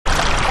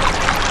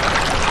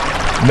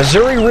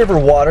Missouri River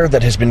water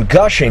that has been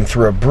gushing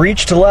through a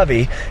breached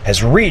levee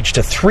has reached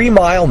a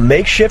 3-mile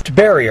makeshift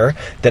barrier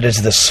that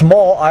is the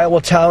small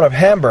Iowa town of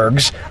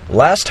Hamburg's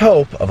last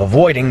hope of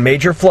avoiding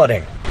major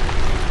flooding.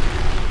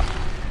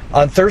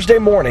 On Thursday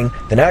morning,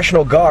 the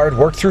National Guard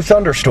worked through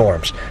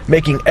thunderstorms,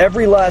 making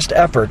every last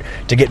effort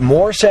to get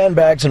more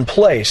sandbags in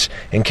place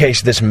in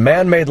case this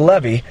man-made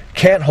levee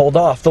can't hold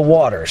off the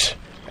waters.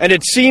 And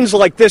it's scenes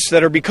like this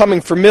that are becoming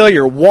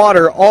familiar.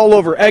 Water all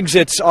over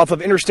exits off of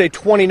Interstate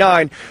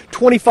 29.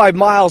 25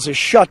 miles is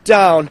shut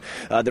down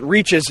that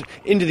reaches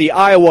into the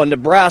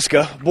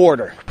Iowa-Nebraska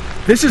border.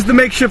 This is the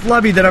makeshift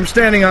levee that I'm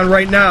standing on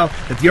right now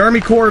that the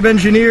Army Corps of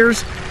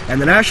Engineers and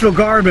the National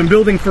Guard have been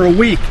building for a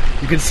week.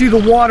 You can see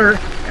the water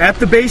at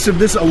the base of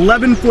this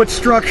 11-foot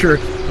structure.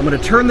 I'm going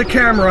to turn the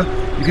camera.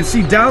 You can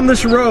see down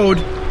this road,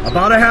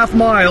 about a half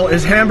mile,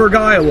 is Hamburg,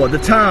 Iowa, the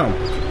town.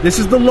 This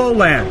is the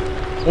lowland.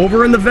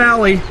 Over in the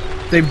valley,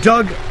 they've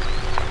dug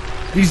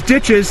these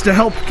ditches to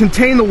help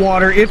contain the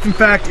water if, in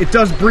fact, it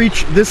does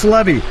breach this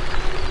levee.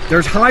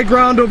 There's high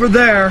ground over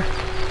there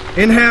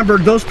in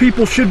Hamburg. Those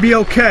people should be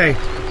okay,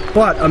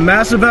 but a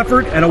massive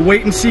effort and a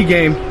wait-and-see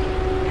game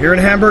here in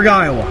Hamburg,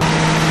 Iowa.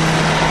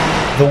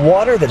 The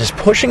water that is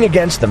pushing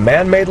against the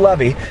man-made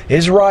levee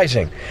is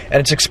rising, and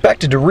it's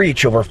expected to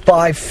reach over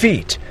 5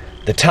 feet.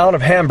 The town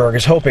of Hamburg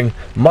is hoping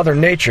Mother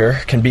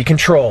Nature can be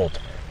controlled.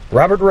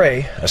 Robert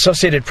Ray,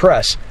 Associated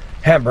Press,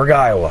 Hamburg,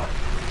 Iowa.